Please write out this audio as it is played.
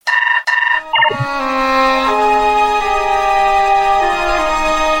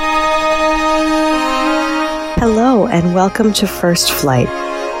Hello and welcome to First Flight,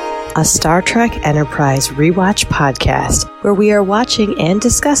 a Star Trek Enterprise rewatch podcast where we are watching and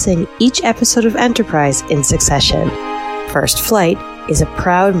discussing each episode of Enterprise in succession. First Flight is a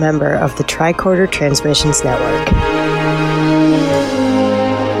proud member of the Tricorder Transmissions Network.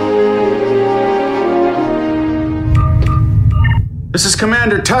 This is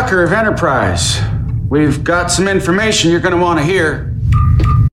Commander Tucker of Enterprise. We've got some information you're going to want to hear.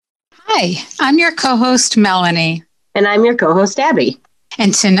 Hi, I'm your co-host, Melanie. And I'm your co-host, Abby.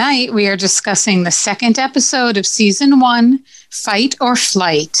 And tonight we are discussing the second episode of Season 1, Fight or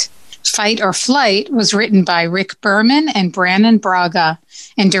Flight. Fight or Flight was written by Rick Berman and Brannon Braga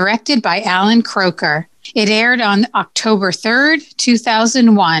and directed by Alan Croker. It aired on October 3rd,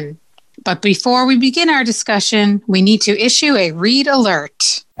 2001. But before we begin our discussion, we need to issue a read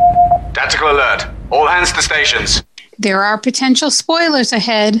alert. Tactical alert. All hands to stations. There are potential spoilers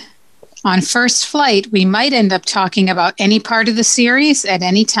ahead. On First Flight, we might end up talking about any part of the series at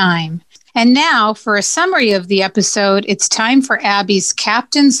any time. And now, for a summary of the episode, it's time for Abby's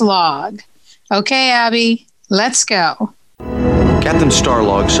Captain's Log. Okay, Abby, let's go. Captain's Star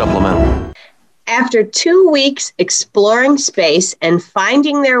Log Supplemental. After 2 weeks exploring space and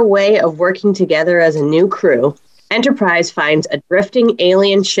finding their way of working together as a new crew, Enterprise finds a drifting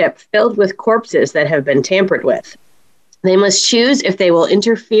alien ship filled with corpses that have been tampered with. They must choose if they will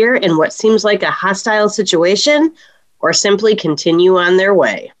interfere in what seems like a hostile situation or simply continue on their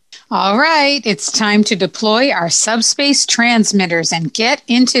way. All right, it's time to deploy our subspace transmitters and get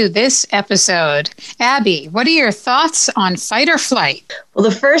into this episode. Abby, what are your thoughts on Fight or Flight? Well,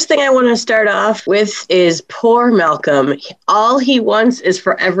 the first thing I want to start off with is poor Malcolm. All he wants is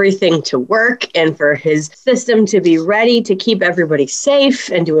for everything to work and for his system to be ready to keep everybody safe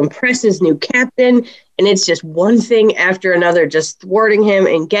and to impress his new captain. And it's just one thing after another, just thwarting him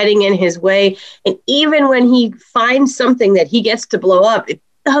and getting in his way. And even when he finds something that he gets to blow up, it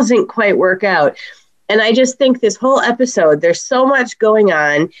doesn't quite work out. And I just think this whole episode, there's so much going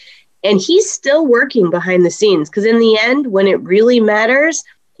on. And he's still working behind the scenes because in the end, when it really matters,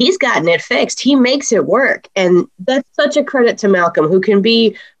 he's gotten it fixed. He makes it work. And that's such a credit to Malcolm, who can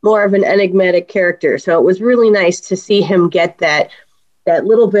be more of an enigmatic character. So it was really nice to see him get that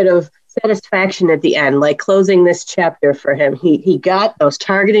little bit of satisfaction at the end, like closing this chapter for him. He got those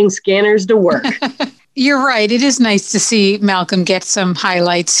targeting scanners to work. You're right. It is nice to see Malcolm get some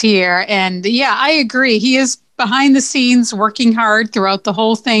highlights here. And yeah, I agree. He is behind the scenes working hard throughout the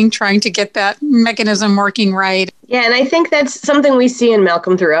whole thing, trying to get that mechanism working right. Yeah, and I think that's something we see in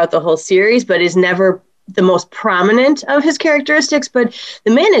Malcolm throughout the whole series, but is never the most prominent of his characteristics. But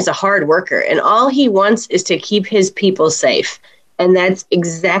the man is a hard worker, and all he wants is to keep his people safe. And that's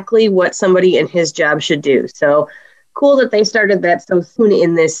exactly what somebody in his job should do. So cool that they started that so soon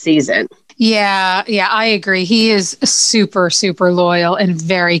in this season. Yeah, I agree. He is super, super loyal and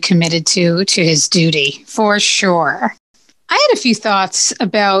very committed to his duty, for sure. I had a few thoughts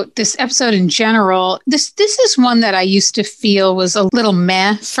about this episode in general. This is one that I used to feel was a little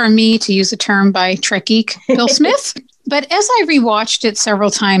meh for me, to use a term by Trek geek Bill Smith. But as I rewatched it several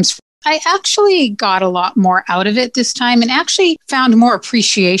times, I actually got a lot more out of it this time and actually found more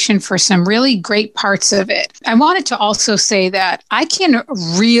appreciation for some really great parts of it. I wanted to also say that I can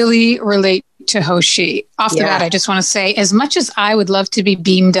really relate to Hoshi. Off the bat, I just want to say, as much as I would love to be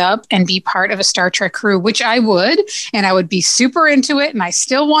beamed up and be part of a Star Trek crew, which I would, and I would be super into it, and I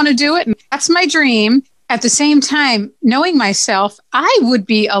still want to do it, and that's my dream. At the same time, knowing myself, I would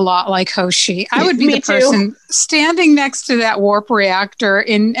be a lot like Hoshi. I would be the person standing next to that warp reactor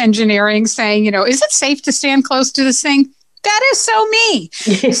in engineering saying, is it safe to stand close to this thing? That is so me.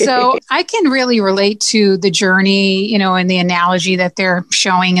 So I can really relate to the journey, and the analogy that they're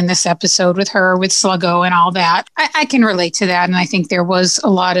showing in this episode with her, with Sluggo and all that. I can relate to that. And I think there was a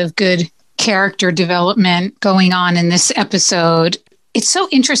lot of good character development going on in this episode. It's so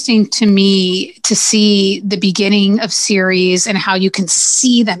interesting to me to see the beginning of series and how you can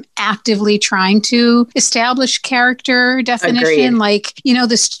see them actively trying to establish character definition. Agreed. Like,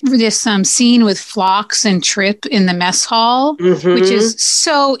 this scene with Phlox and Trip in the mess hall, which is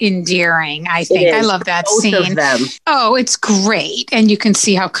so endearing, I think. I love that Both scene. of them. Oh, it's great. And you can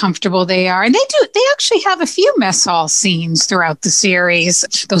see how comfortable they are. And they actually have a few mess hall scenes throughout the series,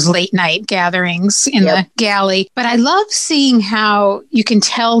 those late night gatherings in the galley. But I love seeing how you can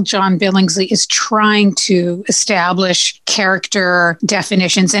tell John Billingsley is trying to establish character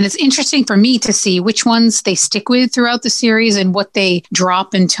definitions. And it's interesting for me to see which ones they stick with throughout the series and what they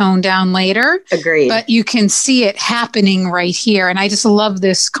drop and tone down later. Agreed. But you can see it happening right here. And I just love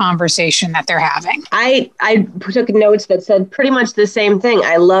this conversation that they're having. I took notes that said pretty much the same thing.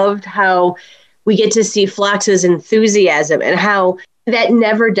 I loved how we get to see Phlox's enthusiasm and how that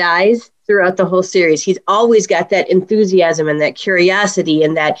never dies throughout the whole series. He's always got that enthusiasm and that curiosity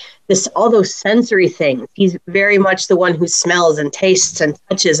and all those sensory things. He's very much the one who smells and tastes and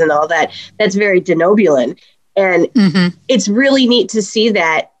touches and all that. That's very Denobulan. And it's really neat to see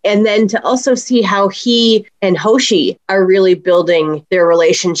that. And then to also see how he and Hoshi are really building their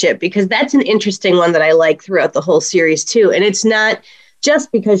relationship, because that's an interesting one that I like throughout the whole series too. And it's not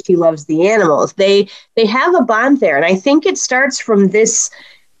just because she loves the animals. They have a bond there. And I think it starts from this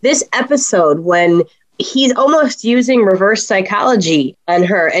episode when he's almost using reverse psychology on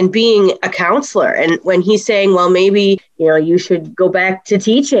her and being a counselor. And when he's saying, well, maybe, you should go back to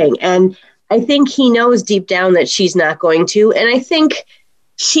teaching. And I think he knows deep down that she's not going to. And I think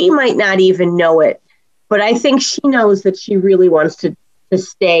she might not even know it, but I think she knows that she really wants to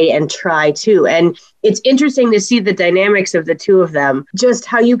stay and try too. And it's interesting to see the dynamics of the two of them, just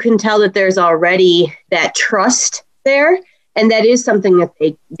how you can tell that there's already that trust there. And that is something that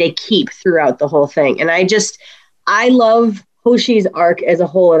they keep throughout the whole thing. And I love Hoshi's arc as a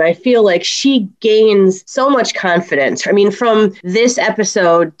whole. And I feel like she gains so much confidence. I mean, from this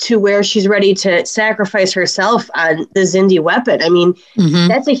episode to where she's ready to sacrifice herself on the Xindi weapon. I mean,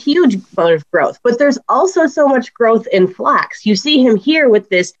 that's a huge amount of growth. But there's also so much growth in Phlox. You see him here with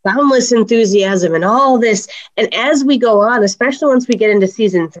this boundless enthusiasm and all this. And as we go on, especially once we get into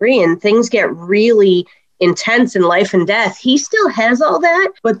season 3 and things get really intense in life and death, he still has all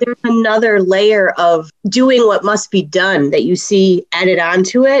that, but there's another layer of doing what must be done that you see added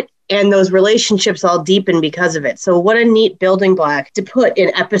onto it, and those relationships all deepen because of it. So what a neat building block to put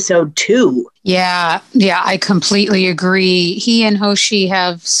in episode 2. Yeah, I completely agree. He and Hoshi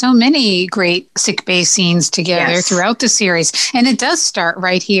have so many great sick bay scenes together throughout the series. And it does start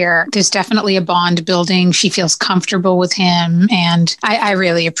right here. There's definitely a bond building. She feels comfortable with him. And I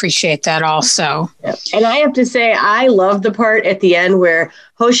really appreciate that also. Yeah. And I have to say, I love the part at the end where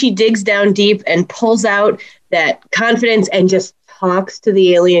Hoshi digs down deep and pulls out that confidence and just talks to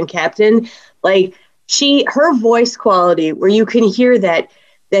the alien captain. Like her voice quality, where you can hear that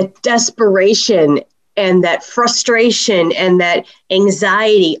desperation and that frustration and that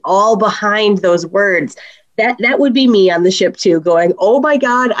anxiety all behind those words. That would be me on the ship too, going, oh my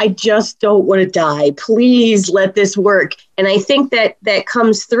God, I just don't want to die. Please let this work. And I think that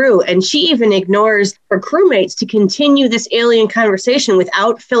comes through. And she even ignores her crewmates to continue this alien conversation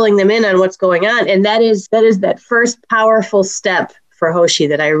without filling them in on what's going on. And that is that first powerful step for Hoshi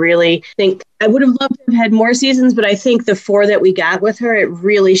that I really think I would have loved to have had more seasons, but I think the 4 that we got with her, it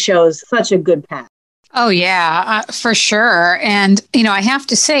really shows such a good path. Oh, yeah, for sure. And, I have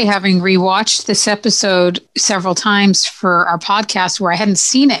to say, having rewatched this episode several times for our podcast where I hadn't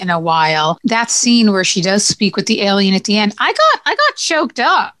seen it in a while, that scene where she does speak with the alien at the end, I got choked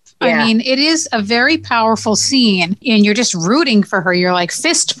up. Yeah. I mean, it is a very powerful scene and you're just rooting for her. You're like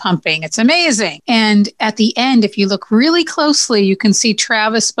fist pumping. It's amazing. And at the end, if you look really closely, you can see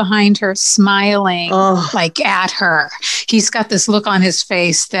Travis behind her smiling like at her. He's got this look on his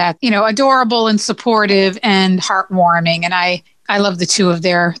face that, adorable and supportive and heartwarming. And I love the two of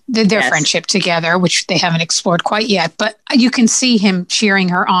their friendship together, which they haven't explored quite yet, but you can see him cheering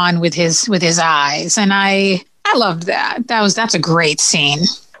her on with his eyes. And I loved that. That's a great scene.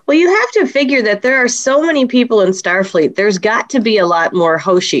 Well, you have to figure that there are so many people in Starfleet. There's got to be a lot more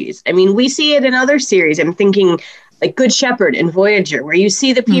Hoshis. I mean, we see it in other series. I'm thinking like Good Shepherd and Voyager, where you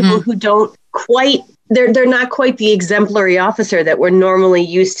see the people who don't quite, they're not quite the exemplary officer that we're normally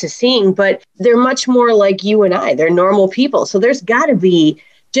used to seeing, but they're much more like you and I. They're normal people. So there's got to be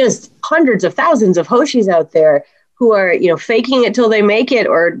just hundreds of thousands of Hoshis out there who are, faking it till they make it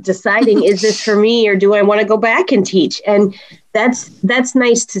or deciding, is this for me or do I want to go back and teach? And that's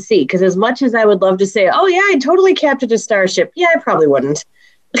nice to see, because as much as I would love to say, oh yeah, I totally captured a starship. Yeah, I probably wouldn't.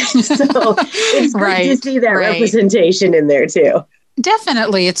 So it's good to see that representation in there too.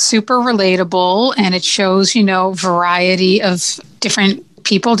 Definitely. It's super relatable and it shows, variety of different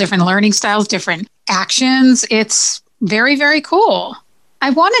people, different learning styles, different actions. It's very, very cool. I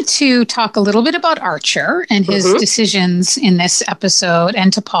wanted to talk a little bit about Archer and his decisions in this episode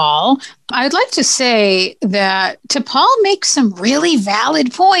and T'Pol. I'd like to say that T'Pol makes some really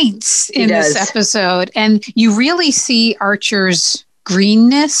valid points in this episode. And you really see Archer's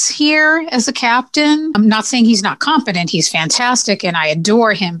greenness here as a captain. I'm not saying he's not competent. He's fantastic and I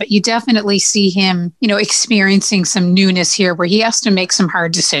adore him, but you definitely see him, experiencing some newness here where he has to make some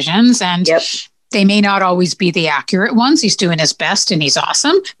hard decisions and they may not always be the accurate ones. He's doing his best and he's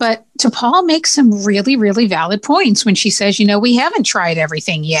awesome. But T'Pol makes some really, really valid points when she says, we haven't tried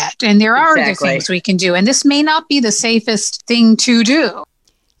everything yet. And there are other things we can do. And this may not be the safest thing to do.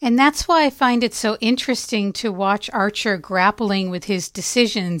 And that's why I find it so interesting to watch Archer grappling with his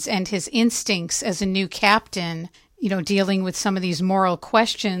decisions and his instincts as a new captain, dealing with some of these moral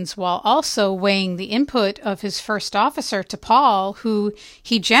questions while also weighing the input of his first officer, T'Pol, who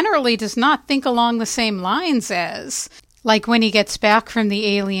he generally does not think along the same lines as. Like when he gets back from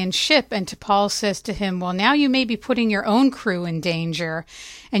the alien ship and T'Pol says to him, well, now you may be putting your own crew in danger.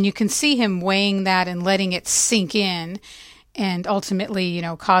 And you can see him weighing that and letting it sink in. And ultimately,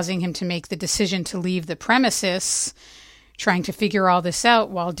 causing him to make the decision to leave the premises, trying to figure all this out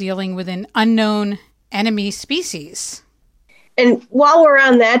while dealing with an unknown enemy species. And while we're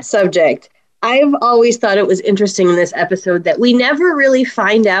on that subject, I've always thought it was interesting in this episode that we never really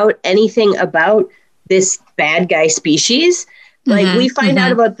find out anything about this bad guy species. Like we find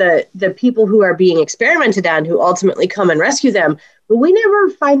out about the people who are being experimented on who ultimately come and rescue them. But we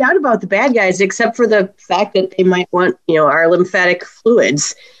never find out about the bad guys except for the fact that they might want, our lymphatic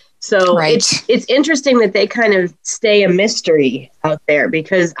fluids. So it's interesting that they kind of stay a mystery out there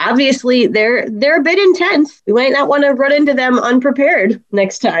because obviously they're a bit intense. We might not want to run into them unprepared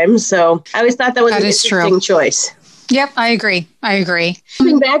next time. So I always thought that was an interesting choice. Yep, I agree.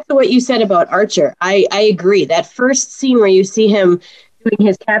 Coming back to what you said about Archer, I agree. That first scene where you see him doing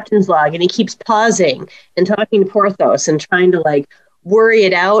his captain's log and he keeps pausing and talking to Porthos and trying to worry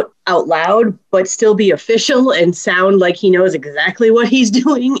it out loud, but still be official and sound like he knows exactly what he's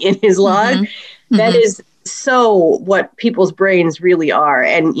doing in his log. That is so what people's brains really are.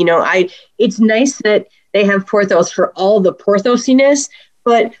 And, it's nice that they have Porthos for all the Porthosiness,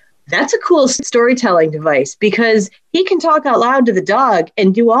 but that's a cool storytelling device because he can talk out loud to the dog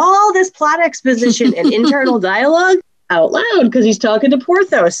and do all this plot exposition and internal dialogue out loud because he's talking to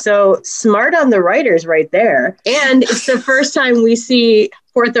Porthos. So smart on the writers right there. And it's the first time we see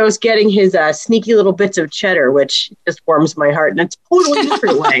Porthos getting his sneaky little bits of cheddar, which just warms my heart in a totally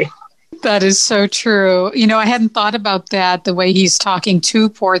different way. That is so true. I hadn't thought about that. The way he's talking to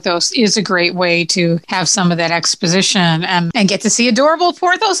Porthos is a great way to have some of that exposition and get to see adorable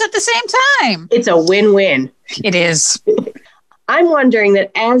Porthos at the same time. It's a win-win. It is. I'm wondering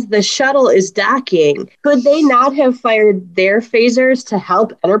that as the shuttle is docking, could they not have fired their phasers to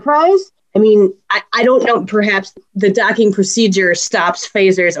help Enterprise? I mean, I don't know, perhaps the docking procedure stops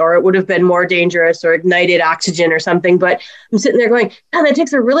phasers or it would have been more dangerous or ignited oxygen or something. But I'm sitting there going, God, that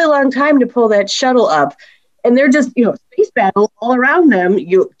takes a really long time to pull that shuttle up. And they're just, space battle all around them.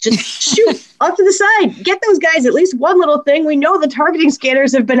 You just shoot off to the side. Get those guys at least one little thing. We know the targeting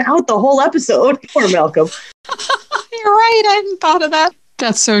scanners have been out the whole episode. Poor Malcolm. You're right. I hadn't thought of that.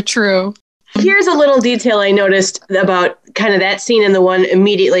 That's so true. Here's a little detail I noticed about kind of that scene and the one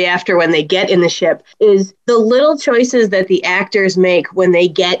immediately after when they get in the ship is the little choices that the actors make when they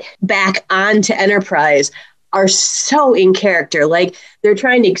get back onto Enterprise are so in character. Like they're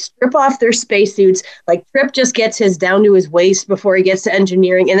trying to strip off their spacesuits. Like Trip just gets his down to his waist before he gets to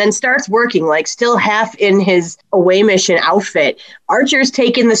engineering and then starts working, like still half in his away mission outfit. Archer's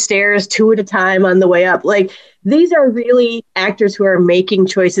taking the stairs 2 at a time on the way up. Like these are really actors who are making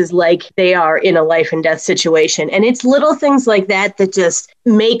choices like they are in a life and death situation. And it's little things like that that just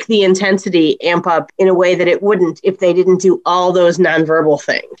make the intensity amp up in a way that it wouldn't if they didn't do all those nonverbal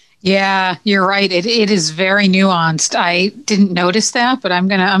things. Yeah, you're right. It is very nuanced. I didn't notice that, but I'm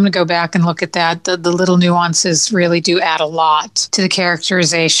gonna go back and look at that. The little nuances really do add a lot to the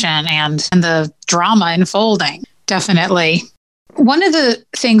characterization and the drama unfolding. Definitely. One of the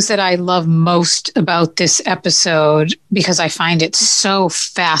things that I love most about this episode, because I find it so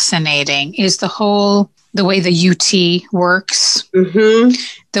fascinating, is the way the UT works.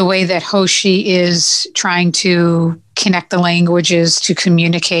 The way that Hoshi is trying to connect the languages to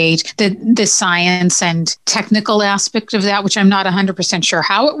communicate, the science and technical aspect of that, which I'm not 100% sure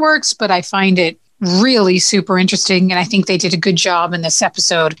how it works, but I find it really super interesting. And I think they did a good job in this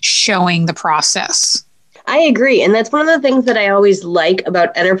episode showing the process. I agree. And that's one of the things that I always like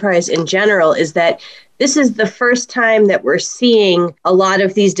about Enterprise in general is that this is the first time that we're seeing a lot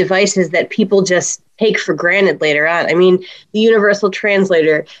of these devices that people just take for granted later on. I mean, the Universal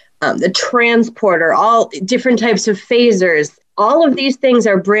Translator, the transporter, all different types of phasers. all of these things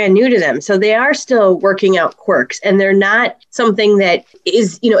are brand new to them. So they are still working out quirks, and they're not something that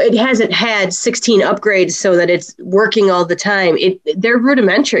is, it hasn't had 16 upgrades so that it's working all the time. They're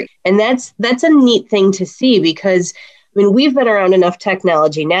rudimentary. And that's a neat thing to see, because we've been around enough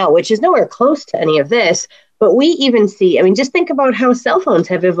technology now, which is nowhere close to any of this, but we even see, just think about how cell phones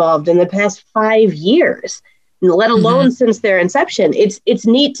have evolved in the past 5 years, let alone since their inception. It's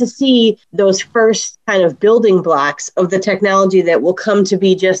neat to see those first kind of building blocks of the technology that will come to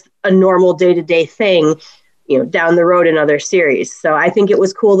be just a normal day-to-day thing, down the road in other series. So I think it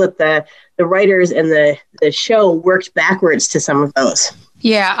was cool that the writers and the show worked backwards to some of those.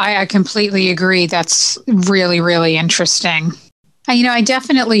 Yeah, I completely agree. That's really, really interesting. I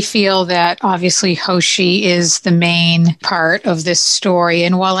definitely feel that obviously Hoshi is the main part of this story.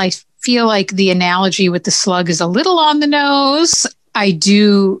 And while I feel like the analogy with the slug is a little on the nose, I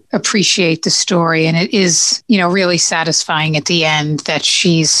do appreciate the story. And it is, really satisfying at the end that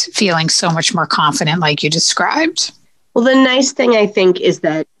she's feeling so much more confident like you described. Well, the nice thing, I think, is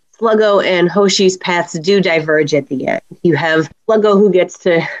that Sluggo and Hoshi's paths do diverge at the end. You have Sluggo who gets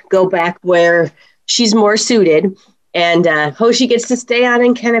to go back where she's more suited, and Hoshi gets to stay on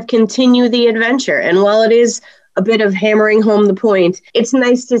and kind of continue the adventure. And while it is a bit of hammering home the point, it's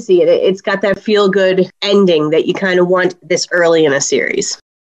nice to see it. It's got that feel-good ending that you kind of want this early in a series.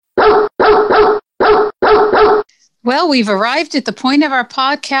 Well, we've arrived at the point of our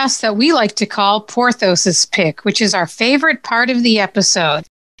podcast that we like to call Porthos's Pick, which is our favorite part of the episode.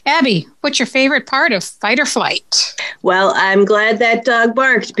 Abby, what's your favorite part of Fight or Flight? Well, I'm glad that dog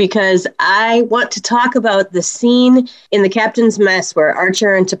barked, because I want to talk about the scene in the captain's mess where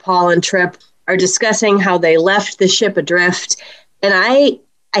Archer and T'Pol and Trip are discussing how they left the ship adrift. And I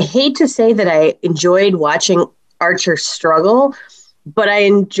hate to say that I enjoyed watching Archer struggle, but I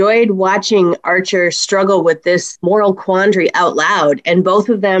enjoyed watching Archer struggle with this moral quandary out loud, and both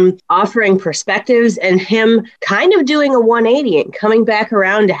of them offering perspectives and him kind of doing a 180 and coming back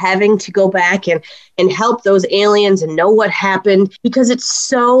around to having to go back and help those aliens and know what happened, because it's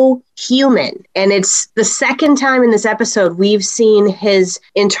so human. And it's the second time in this episode we've seen his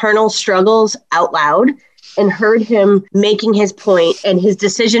internal struggles out loud and heard him making his point and his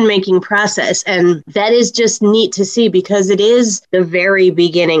decision-making process. And that is just neat to see, because it is the very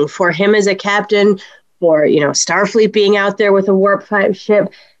beginning for him as a captain, for, Starfleet being out there with a Warp 5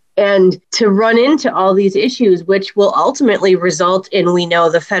 ship, and to run into all these issues, which will ultimately result in, we know,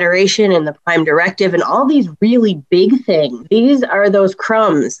 the Federation and the Prime Directive and all these really big things. These are those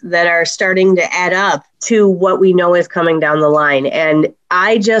crumbs that are starting to add up to what we know is coming down the line. And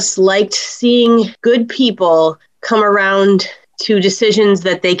I just liked seeing good people come around to decisions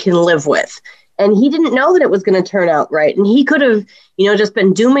that they can live with. And he didn't know that it was going to turn out right. And he could have, just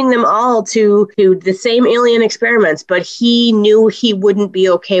been dooming them all to the same alien experiments, but he knew he wouldn't be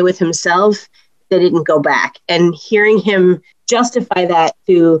okay with himself. They didn't go back. And hearing him justify that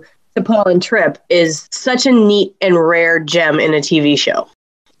to Paul and Trip is such a neat and rare gem in a TV show.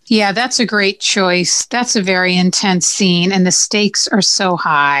 Yeah, that's a great choice. That's a very intense scene, and the stakes are so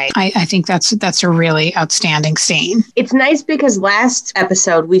high. I think that's a really outstanding scene. It's nice because last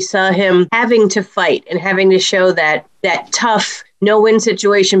episode we saw him having to fight and having to show that tough no-win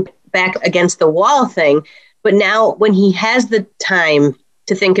situation back against the wall thing. But now when he has the time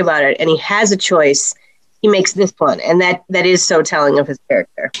to think about it and he has a choice, he makes this one. And that is so telling of his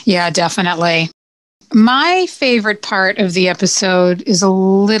character. Yeah, definitely. My favorite part of the episode is a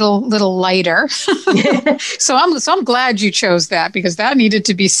little lighter. So I'm glad you chose that, because that needed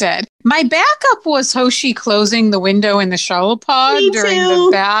to be said. My backup was Hoshi closing the window in the shuttle pod during the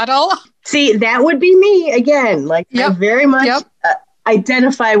battle. See, that would be me again. I very much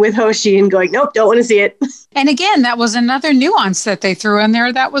identify with Hoshi and going, nope, don't want to see it. And again, that was another nuance that they threw in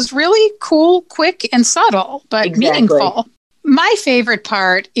there that was really cool, quick, and subtle, but meaningful. My favorite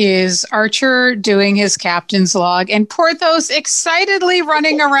part is Archer doing his captain's log and Porthos excitedly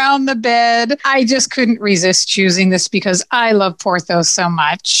running around the bed. I just couldn't resist choosing this because I love Porthos so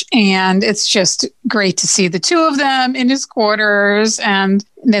much. And it's just great to see the two of them in his quarters. And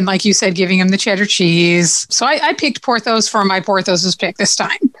then, like you said, giving him the cheddar cheese. So I picked Porthos for my Porthos's pick this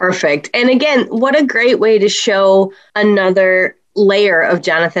time. Perfect. And again, what a great way to show another layer of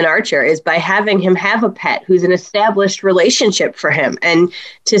Jonathan Archer is by having him have a pet who's an established relationship for him, and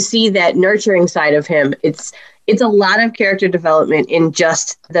to see that nurturing side of him. It's a lot of character development in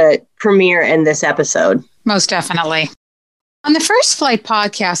just the premiere and this episode. Most definitely. On the First Flight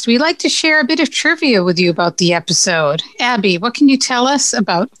podcast, we like to share a bit of trivia with you about the episode. Abby, what can you tell us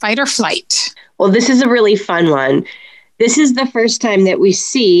about Fight or Flight? Well, this is a really fun one. This is the first time that we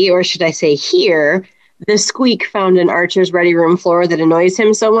see, or should I say hear, the squeak found in Archer's ready room floor that annoys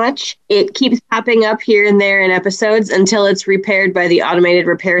him so much. It keeps popping up here and there in episodes until it's repaired by the automated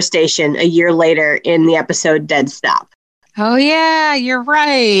repair station a year later in the episode Dead Stop. Oh, yeah, you're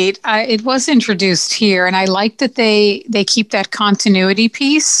right. It was introduced here, and I like that they keep that continuity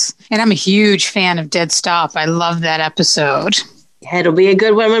piece. And I'm a huge fan of Dead Stop. I love that episode. It'll be a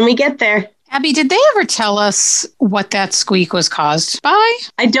good one when we get there. Abby, did they ever tell us what that squeak was caused by?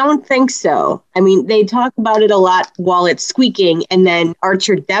 I don't think so. I mean, they talk about it a lot while it's squeaking, and then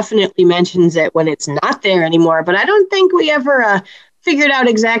Archer definitely mentions it when it's not there anymore. But I don't think we ever figured out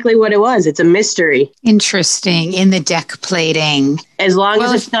exactly what it was. It's a mystery. Interesting. In the deck plating. As long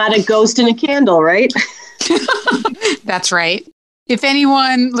as it's not a ghost in a candle, right? That's right. If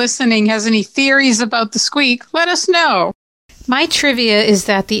anyone listening has any theories about the squeak, let us know. My trivia is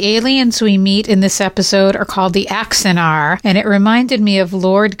that the aliens we meet in this episode are called the Axanar, and it reminded me of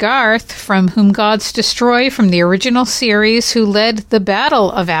Lord Garth from Whom Gods Destroy from the original series, who led the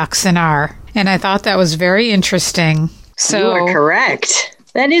Battle of Axanar. And I thought that was very interesting. So, you are correct.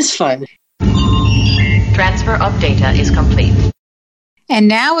 That is fun. Transfer of data is complete. And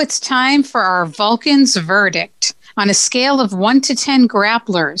now it's time for our Vulcan's verdict. On a scale of 1 to 10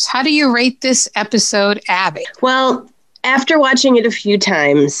 grapplers, how do you rate this episode, Abby? Well, after watching it a few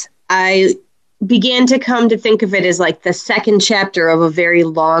times, I began to come to think of it as like the second chapter of a very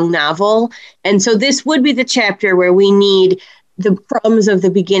long novel. And so this would be the chapter where we need the crumbs of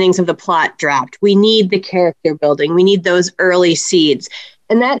the beginnings of the plot dropped. We need the character building. We need those early seeds.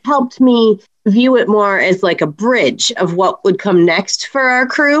 And that helped me view it more as like a bridge of what would come next for our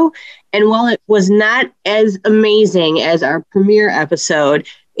crew. And while it was not as amazing as our premiere episode,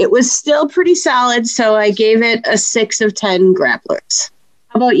 it was still pretty solid, so I gave it a 6 of 10 grapplers.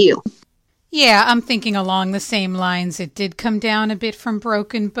 How about you? Yeah, I'm thinking along the same lines. It did come down a bit from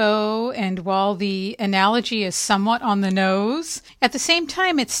Broken Bow, and while the analogy is somewhat on the nose, at the same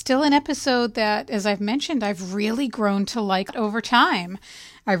time, it's still an episode that, as I've mentioned, I've really grown to like over time.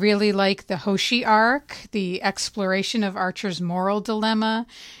 I really like the Hoshi arc, the exploration of Archer's moral dilemma,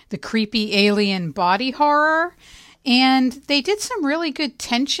 the creepy alien body horror. And they did some really good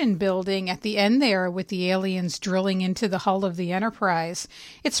tension building at the end there with the aliens drilling into the hull of the Enterprise.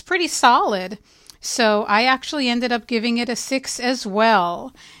 It's pretty solid. So I actually ended up giving it a 6 as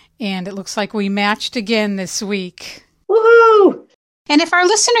well. And it looks like we matched again this week. Woohoo! And if our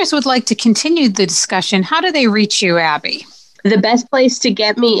listeners would like to continue the discussion, how do they reach you, Abby? The best place to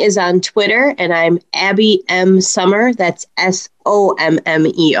get me is on Twitter, and I'm Abby M. Sommer. That's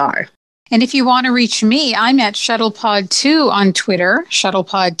SOMMER. And if you want to reach me, I'm at ShuttlePod2 on Twitter,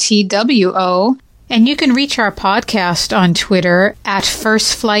 ShuttlePodTWO. And you can reach our podcast on Twitter at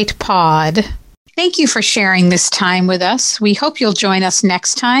FirstFlightPod. Thank you for sharing this time with us. We hope you'll join us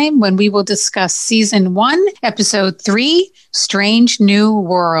next time when we will discuss Season 1, Episode 3, Strange New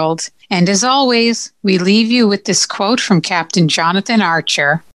World. And as always, we leave you with this quote from Captain Jonathan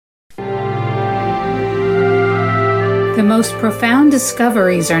Archer. The most profound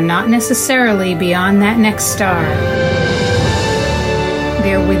discoveries are not necessarily beyond that next star.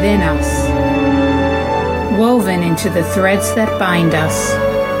 They're within us, woven into the threads that bind us,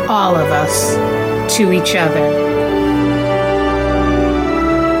 all of us, to each other.